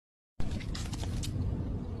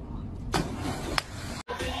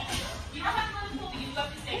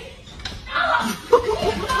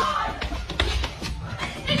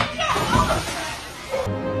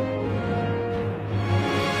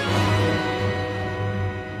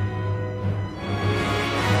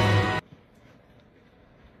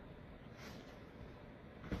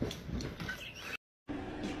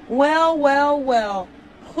Well, well, well.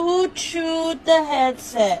 Who chewed the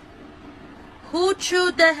headset? Who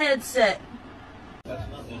chewed the headset?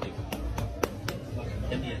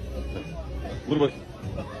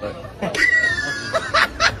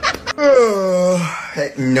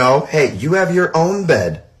 Hey, no, hey, you have your own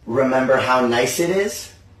bed. Remember how nice it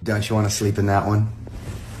is? Don't you want to sleep in that one?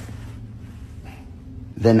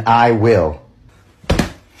 Then I will.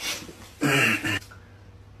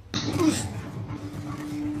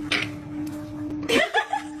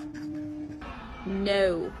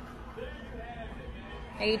 No.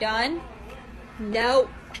 Are you done? No.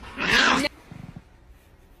 No.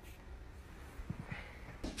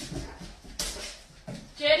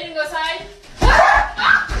 Jaden, go side.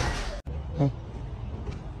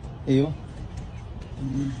 Ew.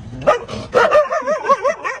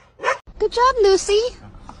 Good job, Lucy.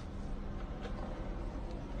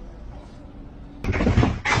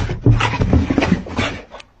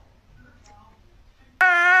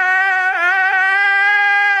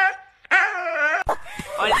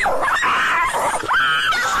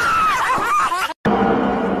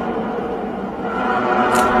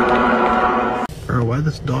 Girl, why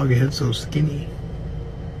this dog head so skinny?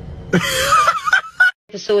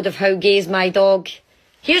 Episode of How Gay's My Dog.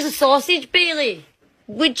 Here's a sausage, Bailey.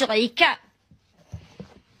 Would you like it?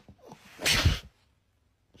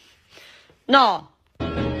 No.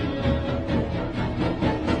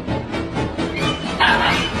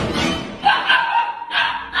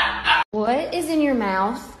 What is in your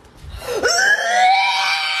mouth?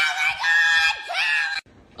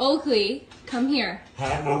 Oakley, come here.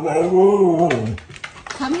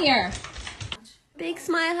 Come here. Big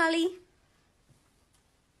smile, Holly.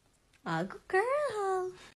 A good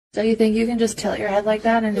girl. So you think you can just tilt your head like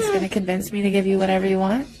that and it's going to convince me to give you whatever you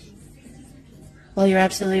want? Well, you're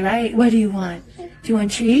absolutely right. What do you want? Do you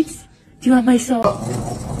want treats? Do you want my soul?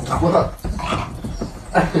 What up?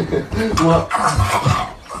 What?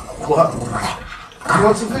 What? You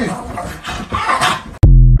want some food?